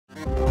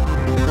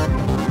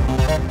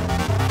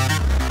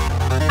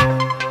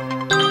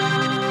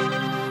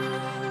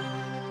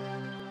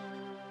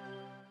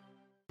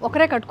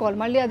ఒకరే కట్టుకోవాలి,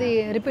 మళ్ళీ అది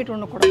రిపీట్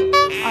ఉండకూడదు.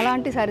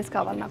 అలాంటి శారీస్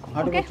కావాలి నాకు.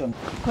 ఓకే,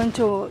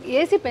 కొంచెం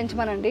ఏసీ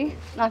పెంచమనండి,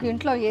 నాకు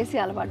ఇంట్లో ఏసీ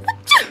అలవాటు.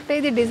 అంటే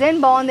ఇది డిజైన్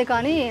బాగుంది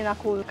కానీ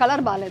నాకు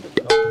కలర్ బాగాలేదు.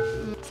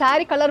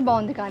 శారీ కలర్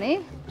బాగుంది కానీ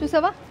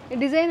చూసావా ఈ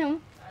డిజైన్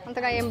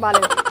అంతగా ఏం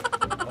బాగాలేదు.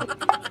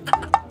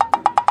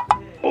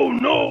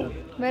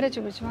 వేరే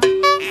చూపించమా.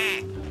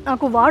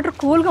 నాకు వాటర్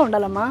కూల్గా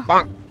ఉండాలమ్మా.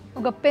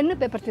 ఒక పెన్ను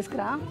పేపర్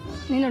తీసుకురా,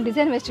 నేను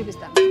డిజైన్ వేసి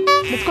చూపిస్తాను.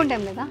 డిస్కౌంట్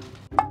ఏం లేదా?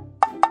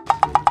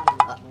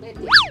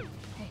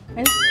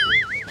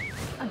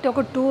 అంటే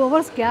ఒక 2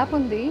 hours గ్యాప్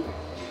ఉంది,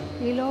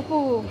 ఈలోపు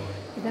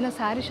ఏదైనా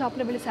శారీ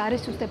షాప్లో వెళ్ళి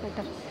శారీస్ చూస్తే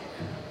బెటర్.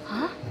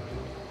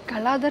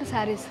 కళాధర్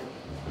శారీస్,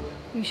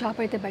 ఈ షాప్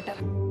అయితే better.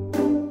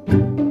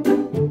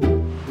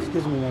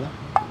 Excuse me madam.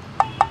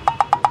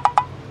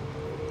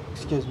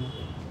 Excuse me.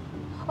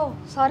 ఓ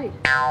సారీ.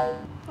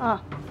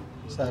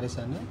 శారీస్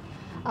అండి?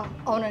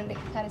 అవునండి,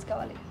 శారీస్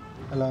కావాలి.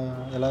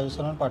 ఎలా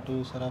చూస్తారా? పట్టు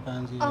చూస్తారా?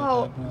 ఫ్యాన్సీ?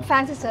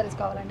 ఫ్యాన్సీ శారీస్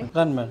కావాలండి.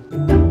 రండి మేడం,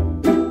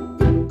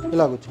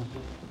 ఇలా కూర్చోండి.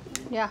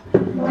 Yeah,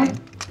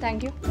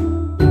 thank you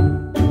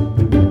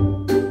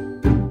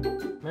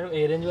madam.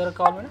 A range వరకు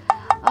కావాలి మేడం?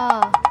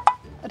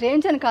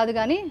 రేంజ్ అని కాదు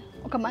కానీ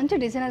ఒక మంచి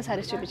డిజైనర్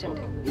శారీస్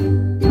చూపించండి.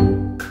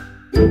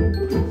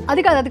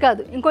 అది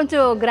కాదు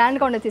ఇంకొంచెం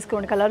గ్రాండ్గా ఉండే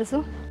తీసుకోండి కలర్స్.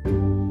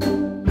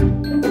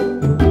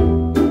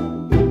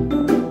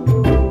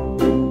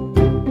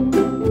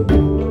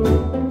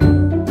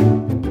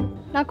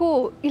 నాకు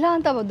ఇలా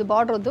అంతా వద్దు,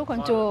 బార్డర్ వద్దు,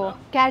 కొంచెం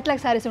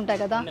క్యాట్లాగ్ శారీస్ ఉంటాయి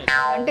కదా,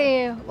 అంటే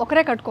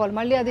ఒకరే కట్టుకోవాలి,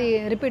 మళ్ళీ అది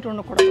రిపీట్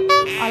ఉండకూడదు.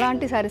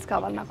 అలాంటి శారీస్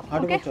కావాలి నాకు.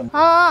 ఓకే,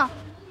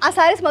 ఆ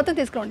శారీస్ మొత్తం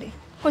తీసుకోండి,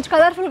 కొంచెం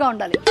కలర్ఫుల్గా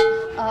ఉండాలి.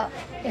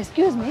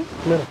 ఎక్స్క్యూజ్ మీ,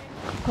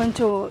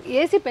 కొంచెం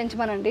ఏసీ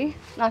పెంచమనండి,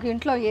 నాకు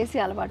ఇంట్లో ఏసీ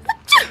అలవాటు.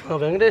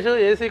 వెంకటేష్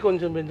ఏసీ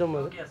కొంచెం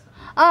పెంచమ్మా.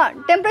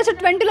 టెంపరేచర్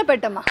 20లో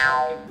పెట్టమ్మా.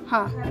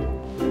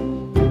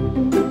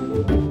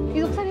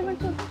 ఇది ఒకసారి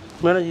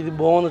మేడం, ఇది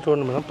బాగుంది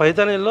చూడండి మేడం.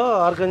 పైతానీలో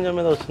ఆర్గంజా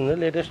మీద వస్తుంది,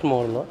 లేటెస్ట్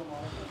మోడల్లో.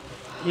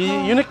 ఈ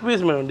యూనిక్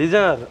పీస్ మేడం,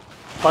 డిజైనర్.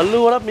 పళ్ళు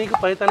కూడా మీకు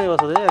పైతానీ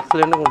వస్తుంది,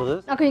 ఎక్సలెంట్గా ఉంటుంది.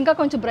 నాకు ఇంకా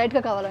కొంచెం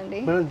బ్రైట్గా కావాలండి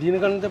మేడం.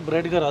 దీనికంటే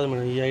బ్రైట్గా రాదు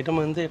మేడం, ఈ ఐటమ్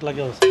అంతే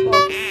ఇట్లాగే వస్తుంది.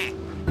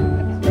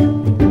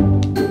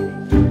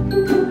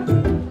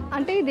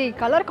 అంటే ఇది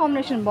కలర్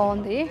కాంబినేషన్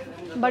బాగుంది,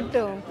 బట్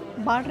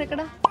బార్డర్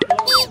ఎక్కడ?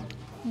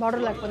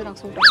 బార్డర్ లేకపోతే నాకు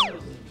సూట్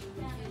అవుతుంది.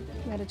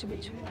 వేరే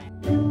చూపించు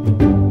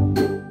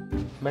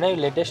మేడం.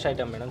 ఇది లేటెస్ట్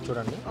ఐటమ్ మేడం,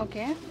 చూడండి.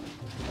 ఓకే,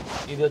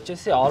 ఇది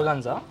వచ్చేసి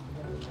ఆర్గాన్జా.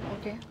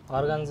 ఓకే,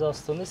 ఆర్గాన్జా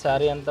వస్తుంది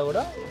శారీ అంతా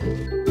కూడా.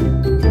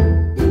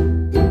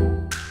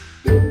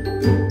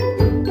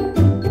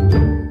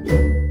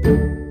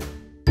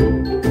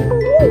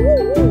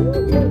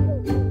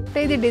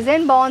 ఇది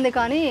డిజైన్ బాగుంది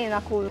కానీ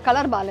నాకు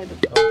కలర్ బాగాలేదు.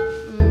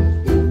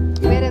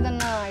 వేరే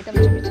ఏదన్నా ఐటమ్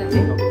చూపించండి.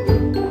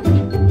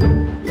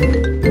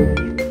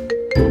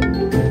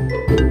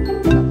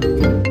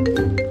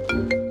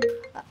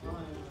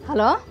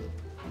 హలో,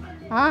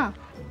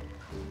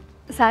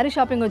 శారీ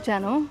షాపింగ్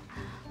వచ్చాను.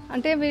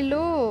 అంటే వీళ్ళు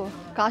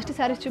కాస్ట్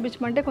శారీస్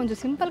చూపించమంటే కొంచెం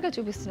సింపుల్గా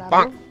చూపిస్తున్నారు.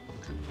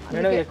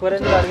 మేడం ఎక్కువ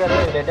రేంజ్ అడిగారు,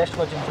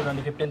 లేటెస్ట్గా వచ్చింది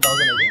చూడండి,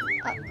 15,000 ఇది.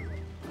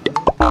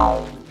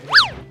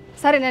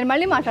 సరే, నేను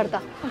మళ్ళీ మాట్లాడతా.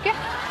 ఓకే,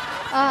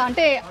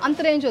 అంటే అంత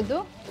రేంజ్ వద్దు,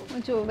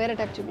 కొంచెం వేరే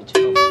టైప్ చూపించు.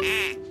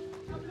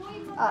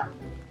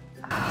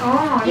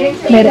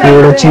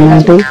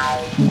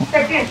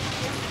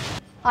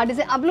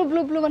 డిజైన్ బ్లూ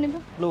బ్లూ బ్లూ అని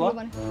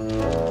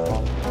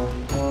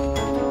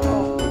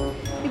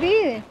ఇది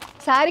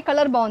శారీ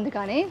కలర్ బాగుంది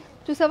కానీ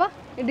చూసావా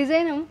ఈ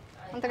డిజైన్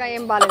అంతగా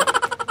ఏం బాగాలేదు.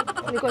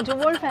 ఇది కొంచెం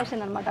ఓల్డ్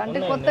ఫ్యాషన్ అనమాట, అంటే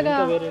కొత్తగా.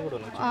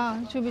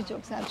 చూపించు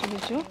ఒకసారి,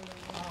 చూపించు.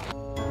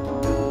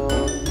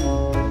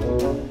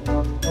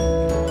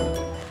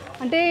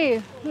 అంటే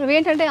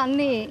నువ్వేంటంటే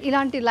అన్ని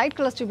ఇలాంటి లైట్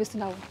కలర్స్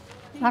చూపిస్తున్నావు,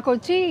 నాకు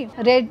వచ్చి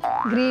red,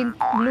 green,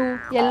 blue,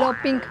 yellow,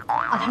 pink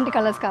అలాంటి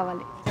కలర్స్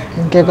కావాలి.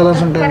 ఇంకే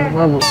కలర్స్ ఉంటాయి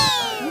బాబు?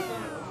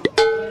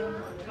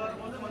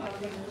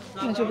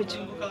 చూపించు.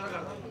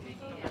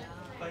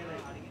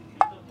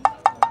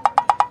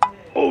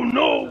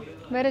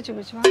 వేరే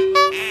చూపించు.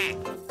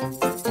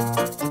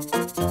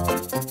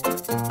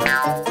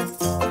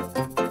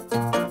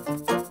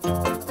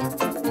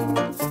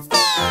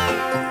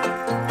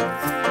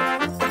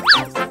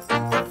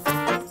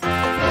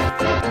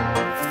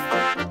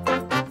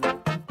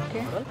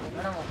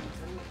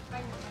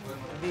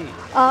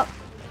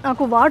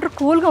 నాకు వాటర్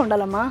కూల్గా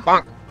ఉండాలమ్మా.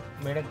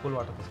 Madam cool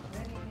water.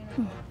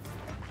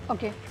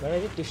 Okay madam,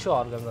 ఇది టిష్యూ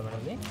ఆర్గాన్జా మేడం.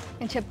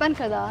 నేను చెప్పాను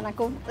కదా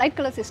నాకు లైట్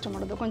కలర్స్ ఇష్టం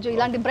ఉండదు, కొంచెం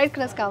ఇలాంటి బ్రైట్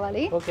కలర్స్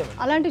కావాలి.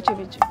 అలాంటివి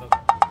చూపించు.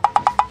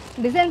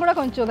 డిజైన్ కూడా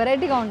కొంచెం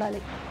వెరైటీగా ఉండాలి.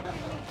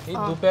 ఇది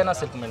దుపేనా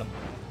సిల్క్ మేడం.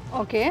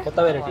 ఓకే, కొత్త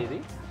వెరైటీ ఇది.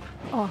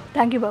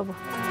 థ్యాంక్ యూ బాబు.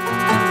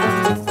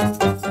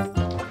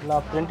 ఇలా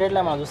ప్రింటెడ్లో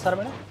ఏమైనా చూస్తారా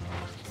మేడం?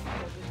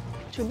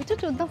 చూపించు,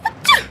 చూద్దాం.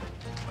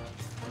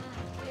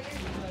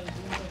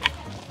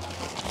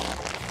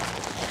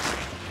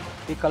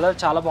 ఈ కలర్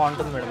చాలా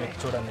బాగుంటుంది మేడం, మీకు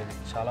చూడండి, ఇది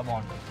చాలా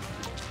బాగుంటుంది.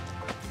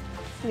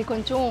 ఇది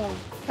కొంచెం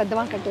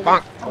పెద్దవాళ్ళు కట్టేది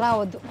అలా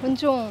వద్దు,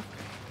 కొంచెం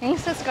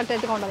యంగ్స్టర్స్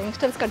కట్టేట్టుగా ఉండాలి,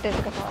 యంగ్స్టర్స్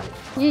కట్టేట్టుగా కావాలి.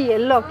 ఈ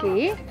ఎల్లోకి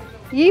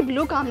ఈ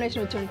బ్లూ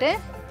కాంబినేషన్ వచ్చి ఉంటే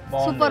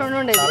సూపర్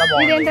ఉండేది.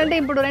 ఇదేంటంటే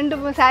ఇప్పుడు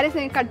 2 శారీస్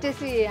కట్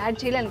చేసి యాడ్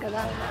చేయలేను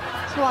కదా,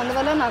 సో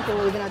అందువల్ల నాకు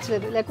ఇది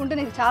నచ్చలేదు, లేకుంటే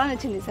నీకు చాలా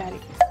నచ్చింది ఈ శారీ.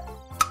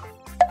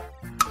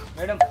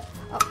 మేడం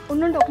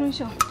ఉండండి ఒక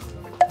నిమిషం.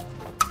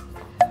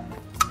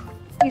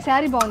 ఈ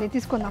శారీ బాగుంది,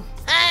 తీసుకుందాం.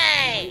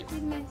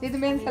 ఇది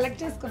మేము సెలెక్ట్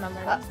చేసుకున్నాం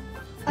మేడం.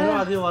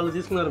 అది వాళ్ళు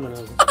తీసుకున్నారు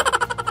మేడం.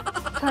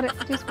 సరే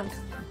తీసుకుంటా.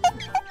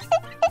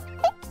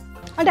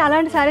 అంటే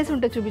అలాంటి శారీస్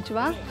ఉంటాయి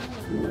చూపించువా?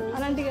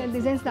 అలాంటి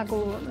డిజైన్స్ నాకు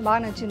బాగా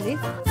నచ్చింది.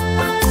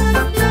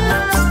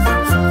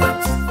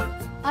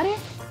 అరే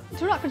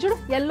చూడు అక్కడ చూడు,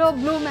 ఎల్లో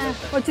బ్లూ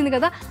వచ్చింది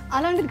కదా,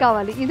 అలాంటిది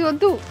కావాలి. ఇది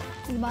వద్దు,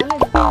 ఇది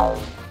బాగాలేదు.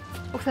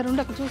 ఒకసారి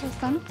ఉండి అక్కడ చూసి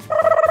వస్తాను.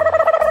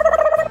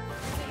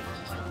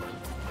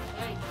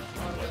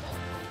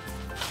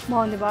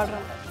 బాగుంది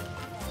బార్డర్.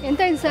 ఎంత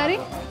అయింది శారీ?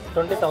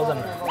 20,000.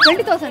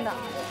 20,000.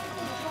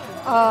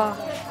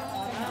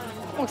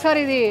 ఒకసారి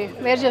ఇది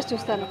వేర్ చేసి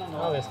చూస్తాను.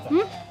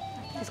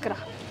 తీసుకురా.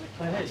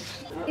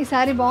 ఈ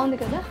శారీ బాగుంది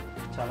కదా?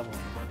 చాలా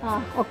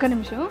బాగుంది. ఒక్క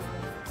నిమిషం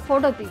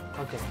ఫోటో తీ.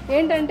 ఓకే.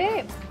 ఏంటంటే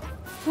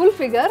full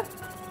figure,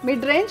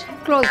 mid range,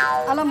 close,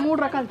 అలా 3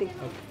 రకాలు తీ.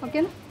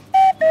 ఓకేనా?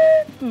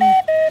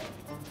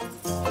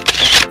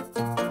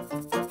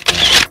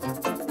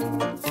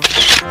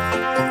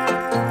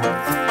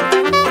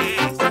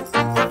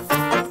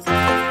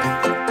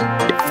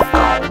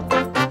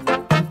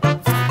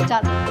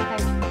 చాలు,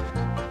 థ్యాంక్ యూ.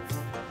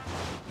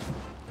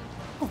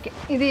 ఓకే,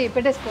 ఇది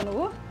పెట్టేసుకో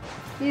నువ్వు.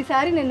 ఈ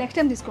శారీ నేను నెక్స్ట్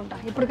టైం తీసుకుంటా,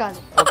 ఇప్పుడు కాదు.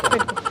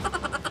 పెట్టుకో.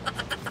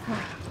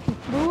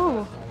 ఇప్పుడు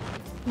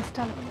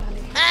ఇన్స్టాలో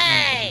పెట్టాలి.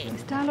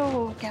 ఇన్స్టాలో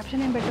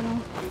క్యాప్షన్ ఏం పెట్టను?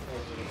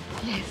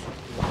 ఎస్,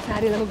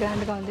 శారీ ఏదో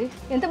గ్రాండ్గా ఉంది.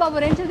 ఎంత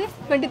బాబు రేంజ్ అది?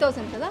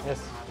 20,000 కదా?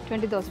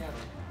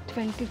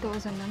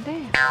 20,000 అంటే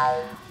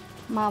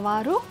మా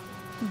వారు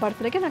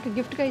బర్త్డేకి నాకు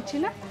గిఫ్ట్గా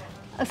ఇచ్చిన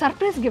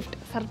సర్ప్రైజ్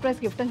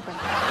గిఫ్ట్ అని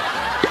చెప్పాను.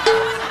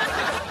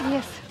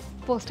 ఎస్,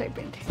 పోస్ట్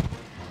అయిపోయింది.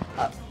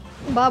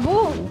 బాబు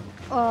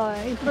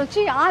ఇప్పుడు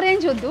వచ్చి ఆ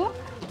రేంజ్ వద్దు,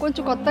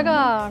 కొంచెం కొత్తగా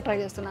ట్రై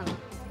చేస్తున్నాను.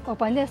 ఒక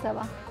పని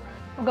చేస్తావా?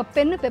 ఒక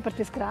పెన్ను పేపర్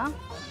తీసుకురా,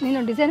 నేను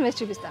డిజైన్ వేసి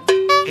చూపిస్తాను.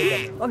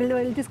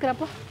 వెళ్ళి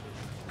తీసుకురాపో.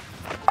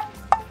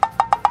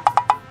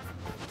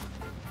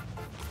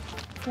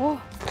 ఓ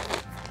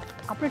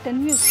అప్పుడు 10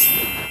 views.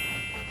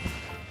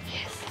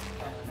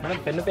 మేడం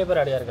పెన్ను పేపర్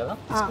అడిగారు కదా?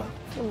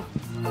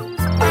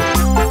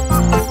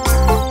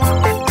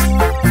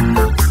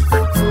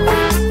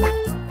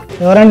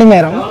 ఎవరండి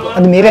మేడం?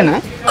 అది మీరేనా?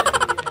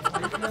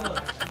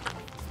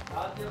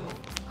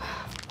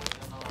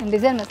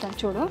 డిజైన్ వేస్తాను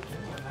చూడు.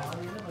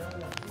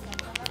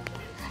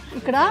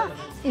 ఇక్కడ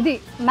ఇది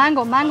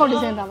మ్యాంగో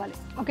డిజైన్ రావాలి.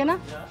 ఓకేనా?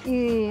 ఈ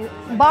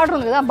బార్డర్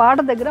ఉంది కదా,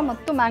 బార్డర్ దగ్గర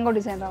మొత్తం మ్యాంగో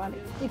డిజైన్ రావాలి.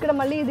 ఇక్కడ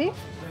మళ్ళీ ఇది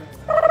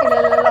ఇలా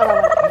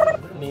రావాలి.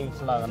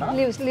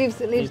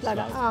 లీవ్స్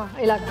లాగా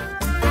ఇలాగా.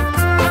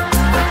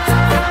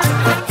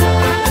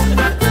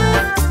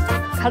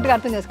 కరెక్ట్గా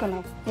అర్థం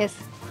చేసుకున్నాం. ఎస్,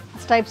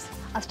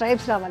 ఆ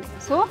స్ట్రైప్స్ రావాలి.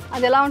 సో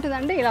అది ఎలా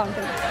ఉంటుందంటే ఇలా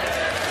ఉంటుంది.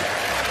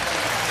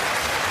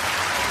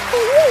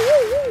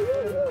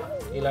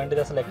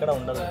 ఇలాంటిది అసలు ఎక్కడ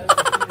ఉండదు.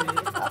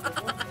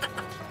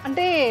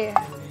 అంటే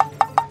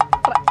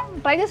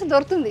ట్రై చేస్తే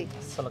దొరుకుతుంది,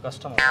 అసలు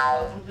కష్టం.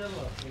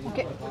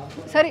 ఓకే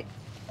సరే,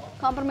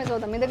 కాంప్రమైజ్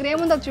అవుతాం. మీ దగ్గర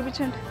ఏముందో అది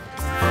చూపించండి.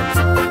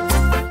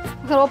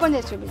 ఒకసారి ఓపెన్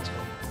చేసి చూపించు.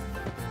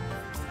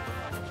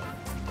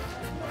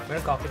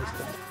 మేడం కాఫీ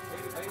తీసుకోండి.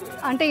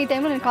 అంటే ఈ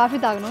టైంలో నేను కాఫీ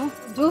తాగను,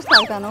 జ్యూస్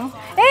తాగుతాను.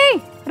 ఏయ్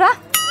రా,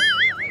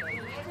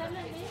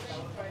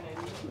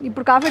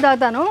 ఇప్పుడు కాఫీ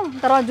తాగుతాను,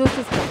 తర్వాత జ్యూస్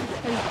తీసుకో.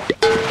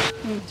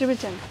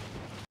 చూపించండి.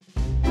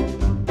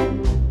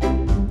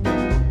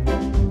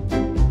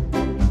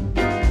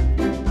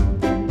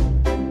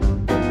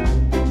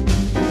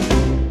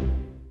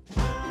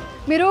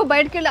 మీరు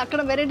బయటకు వెళ్ళి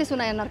అక్కడ వెరైటీస్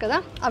ఉన్నాయన్నారు కదా,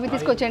 అవి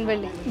తీసుకొచ్చేయండి.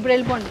 వెళ్ళి ఇప్పుడు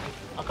వెళ్ళిపోండి,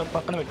 అక్కడ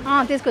పక్కన పెట్టి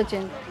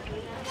తీసుకొచ్చేయండి.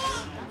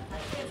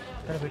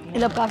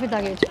 ఇలా కాఫీ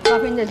తాగేయచ్చు,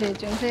 కాఫీ ఎంజాయ్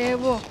చేయొచ్చు.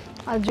 ఎంతసేపు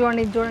అది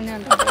చూడండి ఇది చూడండి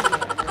అంటే.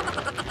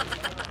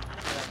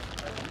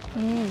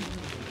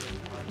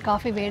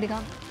 కాఫీ వేడిగా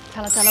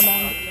చాలా చాలా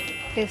బాగుంది,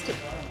 టేస్ట్.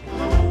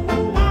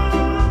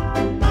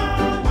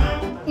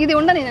 ఇది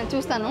ఉండని నేను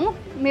చూస్తాను.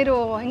 మీరు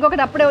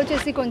ఇంకొకటి అప్పుడే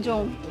వచ్చేసి కొంచెం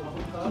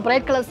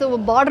బ్రైట్ కలర్స్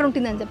బార్డర్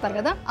ఉంటుందని చెప్పారు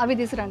కదా, అవి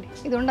తీసుకురండి.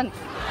 ఇది ఉండని.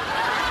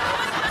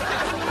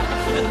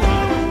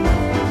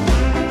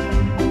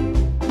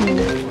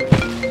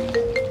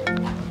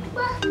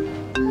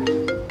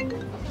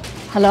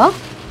 హలో,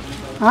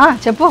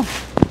 చెప్పు.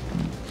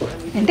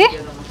 ఏంటి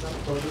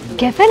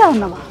కెఫేలో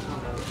ఉన్నావా?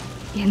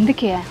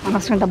 ఎందుకే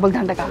అనవసరం డబ్బులు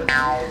దండగా?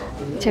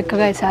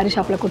 చక్కగా ఈ శారీ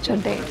షాప్లో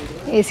కూర్చుంటే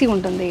ఏసీ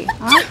ఉంటుంది,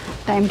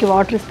 టైంకి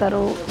వాటర్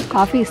ఇస్తారు,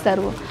 కాఫీ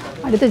ఇస్తారు,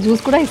 అడిగితే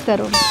జ్యూస్ కూడా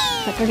ఇస్తారు.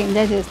 చక్కగా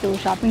ఎంజాయ్ చేస్తూ,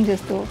 షాపింగ్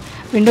చేస్తూ,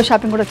 విండో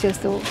షాపింగ్ కూడా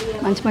చేస్తూ,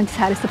 మంచి మంచి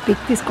శారీస్తో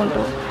పిక్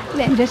తీసుకుంటూ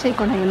ఇలా ఎంజాయ్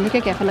చేయకుండా ఎందుకే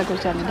కెఫేలో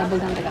కూర్చోను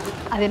డబ్బులు దండగా?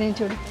 అదే నేను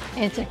చూడు,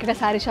 నేను చక్కగా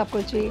శారీ షాప్కి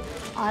వచ్చి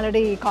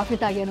ఆల్రెడీ కాఫీ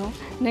తాగాను,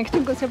 నెక్స్ట్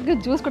ఇంకొచ్చేప్పటికి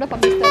జ్యూస్ కూడా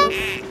పంపిస్తారు.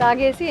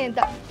 తాగేసి ఎంత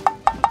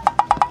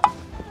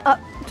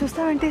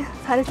చూస్తావేంటి?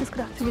 శారీస్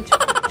తీసుకురా, చూపించు.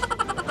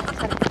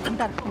 సరే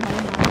ఉంటారు.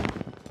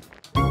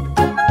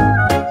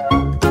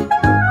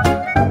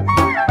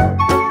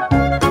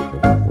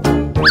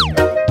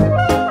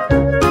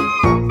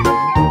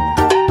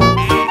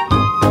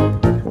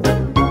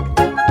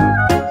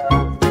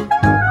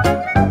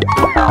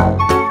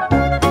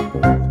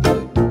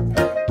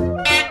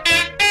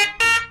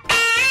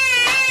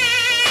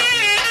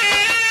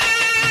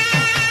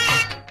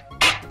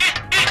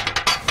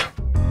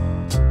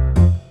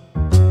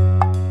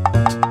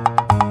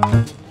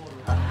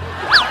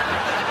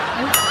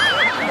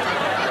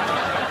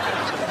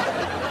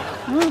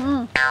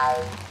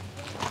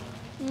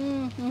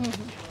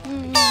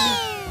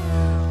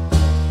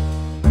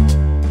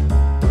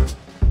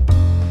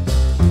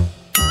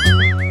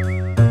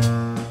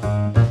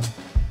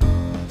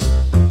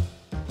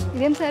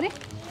 Sorry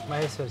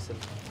Maheshwari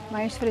silk.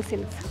 Maheshwari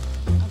silks.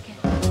 Okay,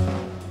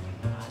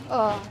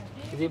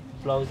 ఇది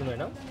బ్లౌజ్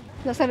మేడం.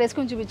 ఒకసారి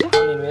వేసుకొని చూపించు.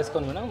 నేను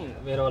వేసుకోను మేడం,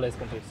 వేరే వాళ్ళు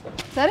వేసుకొని చూపిస్తాను.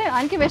 సరే,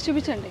 ఆయనకి వేసి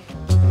చూపించండి.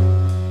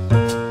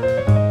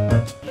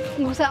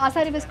 ఇంకోసారి ఆ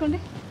సారీ వేసుకోండి.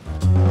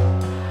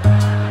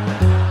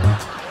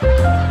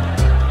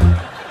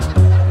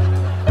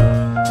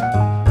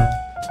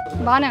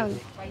 బాగానే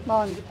ఉంది,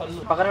 బాగుంది.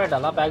 పక్కన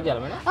పెట్టాలా, ప్యాక్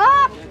చేయాలి మేడం?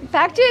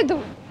 ప్యాక్ చేయొద్దు,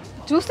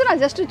 చూస్తున్నా,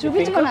 జస్ట్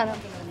చూపించుకున్నాను.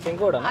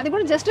 పింక్ కూడా అది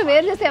కూడా జస్ట్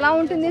వేర్ చేస్తే ఎలా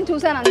ఉంటుంది అని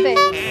చూసాను అంతే.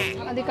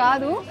 అది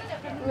కాదు,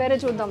 వేరే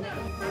చూద్దాం.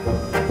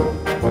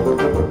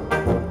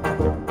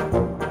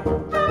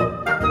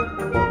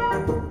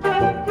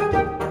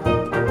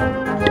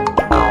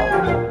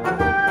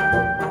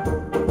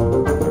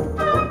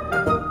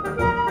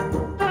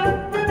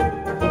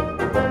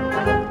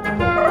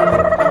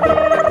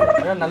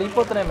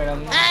 నలిగిపోతున్నాయి మేడం,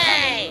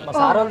 మా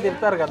సార్ వాళ్ళు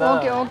తిడతారు కదా.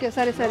 ఓకే ఓకే,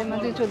 సరే సరే,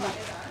 మంచిగా చూద్దాం.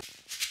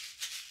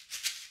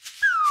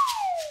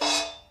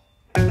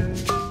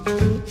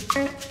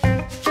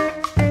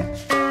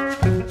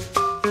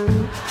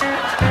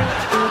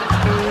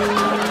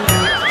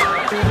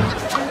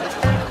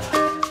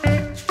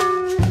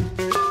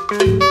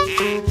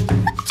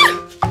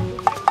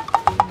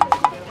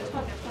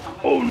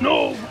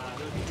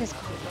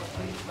 తీసుకో.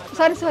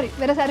 సారీ సారీ,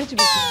 వేరే సారీ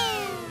చూపించు.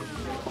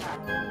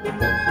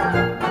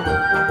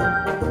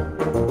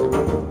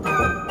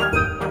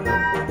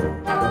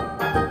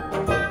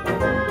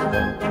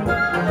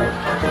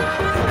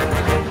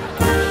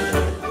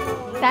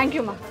 థ్యాంక్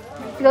యూ మా,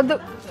 ఇది వద్దు,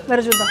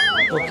 వేరే చూద్దాం.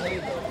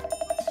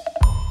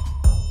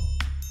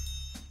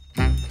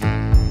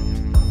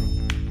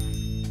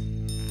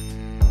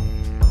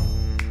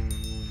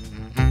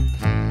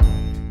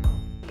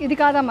 ఇది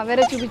కాదమ్మా,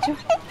 వేరే చూపించు.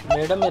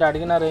 మేడం మీరు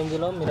అడిగిన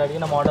రేంజ్లో, మీరు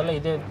అడిగిన మోడల్లో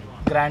ఇదే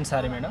గ్రాండ్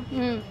శారీ మేడం.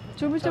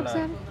 చూపించు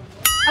ఒకసారి.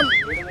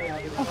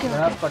 ఓకే,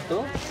 బనారస్ పట్టు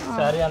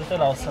శారీ అంతా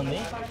ఇలా వస్తుంది.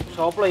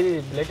 షాప్లో ఇది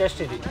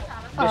లేటెస్ట్, ఇది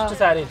బెస్ట్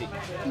శారీ. ఇది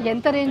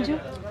ఎంత రేంజ్?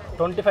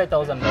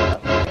 25,000.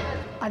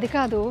 అది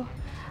కాదు,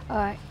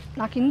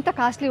 నాకు ఇంత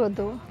కాస్ట్లీ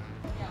వద్దు,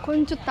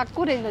 కొంచెం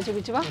తక్కువ రేంజ్లో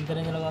చూపించవా? ఎంత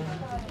రేంజ్లో కావాలి?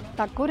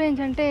 తక్కువ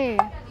రేంజ్ అంటే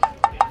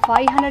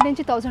 500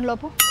 నుంచి 1000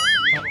 లోపు.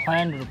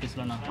 500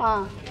 రూపీస్లోనా?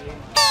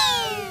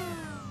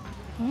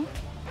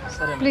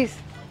 సరే ప్లీజ్.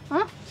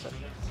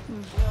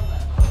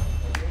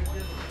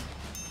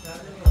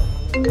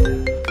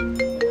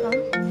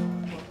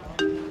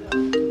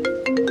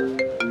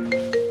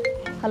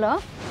 హలో,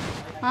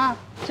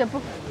 చెప్పు.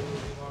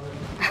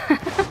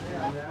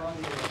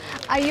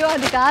 అయ్యో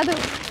అది కాదు.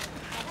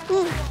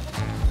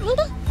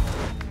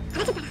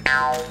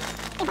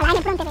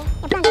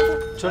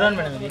 చూడండి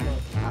మేడం, ఇది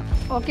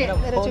ఓకే,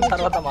 వేరే ఫోన్ చూపించు.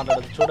 తర్వాత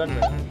మాట్లాడదు. చూడండి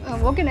మేడం.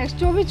 ఓకే, నెక్స్ట్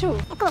చూపించు.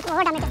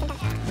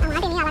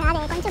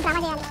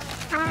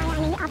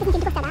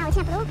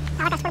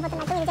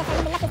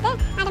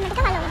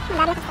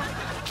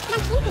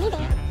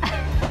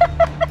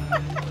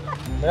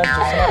 మేడం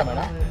చూస్తున్నారా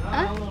మేడం?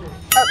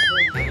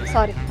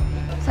 సారీ,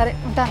 సరే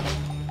ఉంటాను.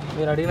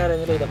 మీరు అడిగిన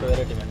రేంజ్లో ఇది ఒక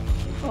వెరైటీ మేడం.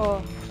 ఓ,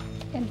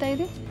 ఎంత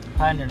ఇది?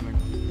 500 మేడం.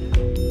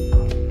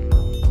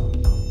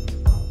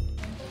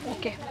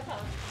 ఓకే,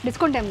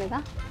 డిస్కౌంట్ ఏం లేదా?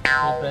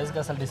 ఈ ప్రైస్కి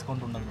అసలు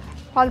డిస్కౌంట్ ఉండదు madam.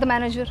 Call the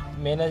manager.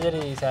 Manager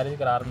ఈ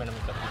శారీకి రారు మేడం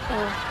ఇక్కడ.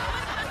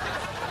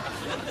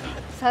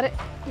 సరే,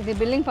 ఇది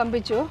బిల్లింగ్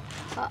పంపించు.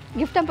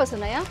 గిఫ్ట్ హ్యాంపర్స్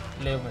ఉన్నాయా?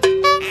 లేవు మేడం.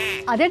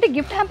 అదేంటి,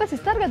 గిఫ్ట్ హ్యాంపర్స్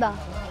ఇస్తారు కదా.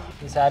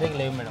 ఈ శారీకి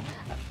లేవు మేడం.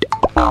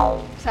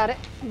 సరే,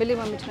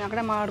 బిల్లింగ్ పంపించు,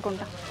 అక్కడే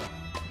మాట్లాడుకుంటా.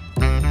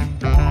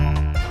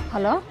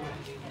 హలో,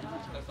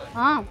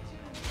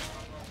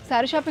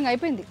 శారీ షాపింగ్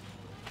అయిపోయింది,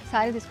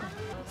 శారీ తీసుకో.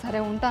 సరే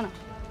ఉంటాను,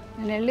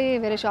 నేను వెళ్ళి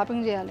వేరే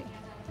షాపింగ్ చేయాలి.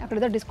 అక్కడ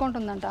ఏదో డిస్కౌంట్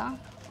ఉందంట,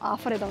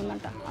 ఆఫర్ ఏదో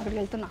ఉందంట, అక్కడికి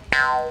వెళ్తున్నా.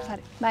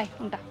 సరే బాయ్,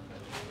 ఉంటా.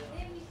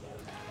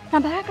 నా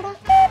బ్యాగ్ అక్కడ,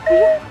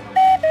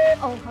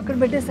 అక్కడ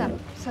పెట్టేశాను.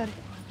 సరే,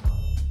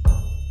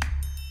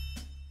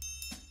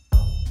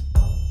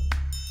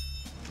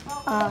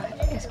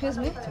 ఎక్స్క్యూజ్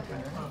మీ,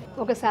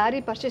 ఒక శారీ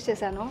పర్చేస్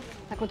చేశాను,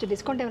 నాకు కొంచెం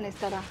డిస్కౌంట్ ఏమైనా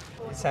ఇస్తారా?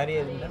 శారీ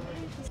ఏది మేడం?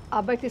 ఆ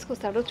అబ్బాయి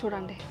తీసుకొస్తాడు,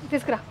 చూడండి.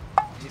 తీసుకురా.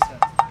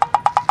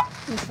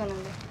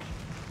 తీసుకోనండి.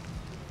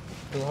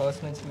 2 hours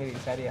నుంచి మీరు ఈ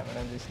శారీ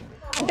అమ్మడం చూసింది.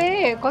 అంటే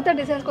కొత్త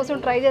డిజైన్స్ కోసం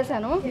ట్రై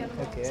చేశాను.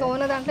 సో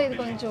ఉన్న దాంట్లో ఇది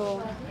కొంచెం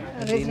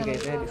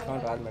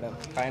డిస్కౌంట్ రాదు మేడం.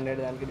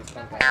 500 దానికి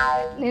డిస్కౌంట్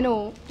రాదు. నేను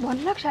 1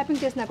 lakh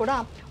షాపింగ్ చేసినా కూడా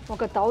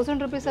ఒక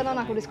 1000 రూపీస్ అలా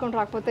నాకు డిస్కౌంట్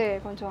రాకపోతే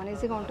కొంచెం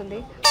అనీజీగా ఉంటుంది.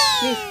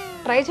 ప్లీజ్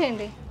ట్రై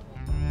చేయండి.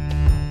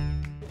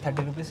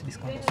 30 రూపీస్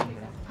డిస్కౌంట్ వస్తుంది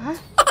మేడం.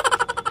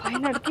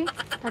 500కి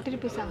 30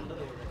 రూపీసా?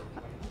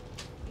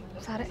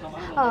 సరే,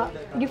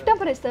 గిఫ్ట్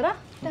టెంపర్ ఇస్తారా?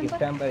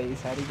 గిఫ్ట్ హ్యాంపర్ ఈ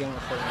శారీకి ఏమి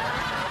వస్తుంది?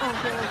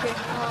 ఓకే ఓకే,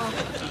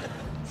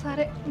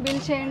 సరే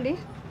బిల్ చేయండి,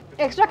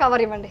 ఎక్స్ట్రా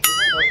కవర్ ఇవ్వండి.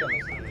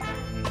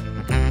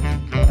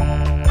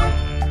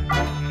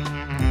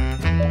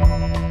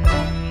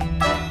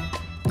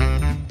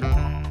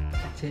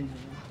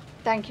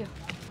 Thank you.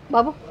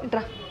 బాబు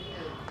ఇట్రా,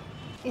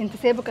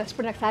 ఇంతసేపు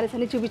కష్టపడి నాకు శారీస్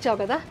అన్నీ చూపించావు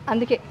కదా,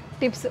 అందుకే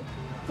టిప్స్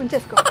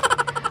ఉంచేసుకో.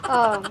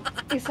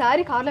 ఈ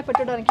శారీ కార్లో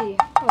పెట్టడానికి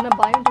ఉన్న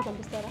బాయ్ ఉంటే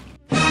పంపిస్తారా?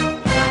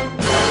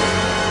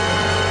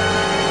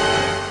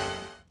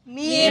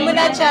 మీ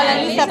యమునా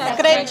ఛానల్ ని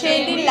సబ్స్క్రైబ్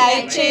చేయండి,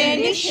 లైక్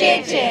చేయండి,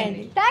 షేర్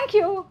చేయండి. Thank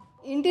you.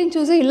 ఇంటిని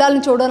చూసి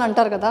ఇల్లాలని చూడని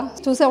అంటారు కదా,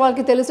 చూసే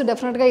వాళ్ళకి తెలుసు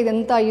డెఫినెట్గా ఇది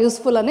ఎంత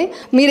యూస్ఫుల్ అని.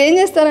 మీరు ఏం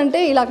చేస్తారంటే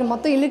ఇలా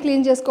మొత్తం ఇల్లు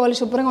క్లీన్ చేసుకోవాలి,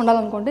 శుభ్రంగా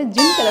ఉండాలనుకుంటే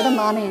జిమ్కి వెళ్ళడం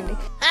మానేయండి.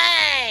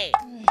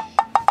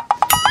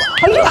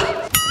 అయ్యో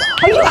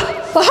అయ్యో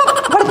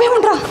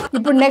పడిపోయమంటారా.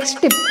 ఇప్పుడు నెక్స్ట్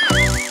టిప్,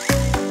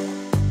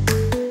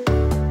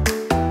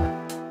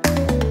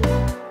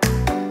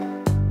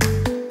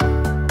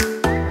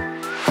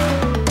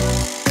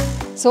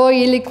 సో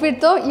ఈ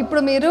లిక్విడ్తో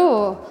ఇప్పుడు మీరు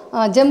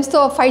జెమ్స్తో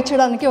ఫైట్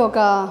చేయడానికి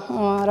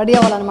రెడీ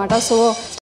అవ్వాలన్నమాట. సో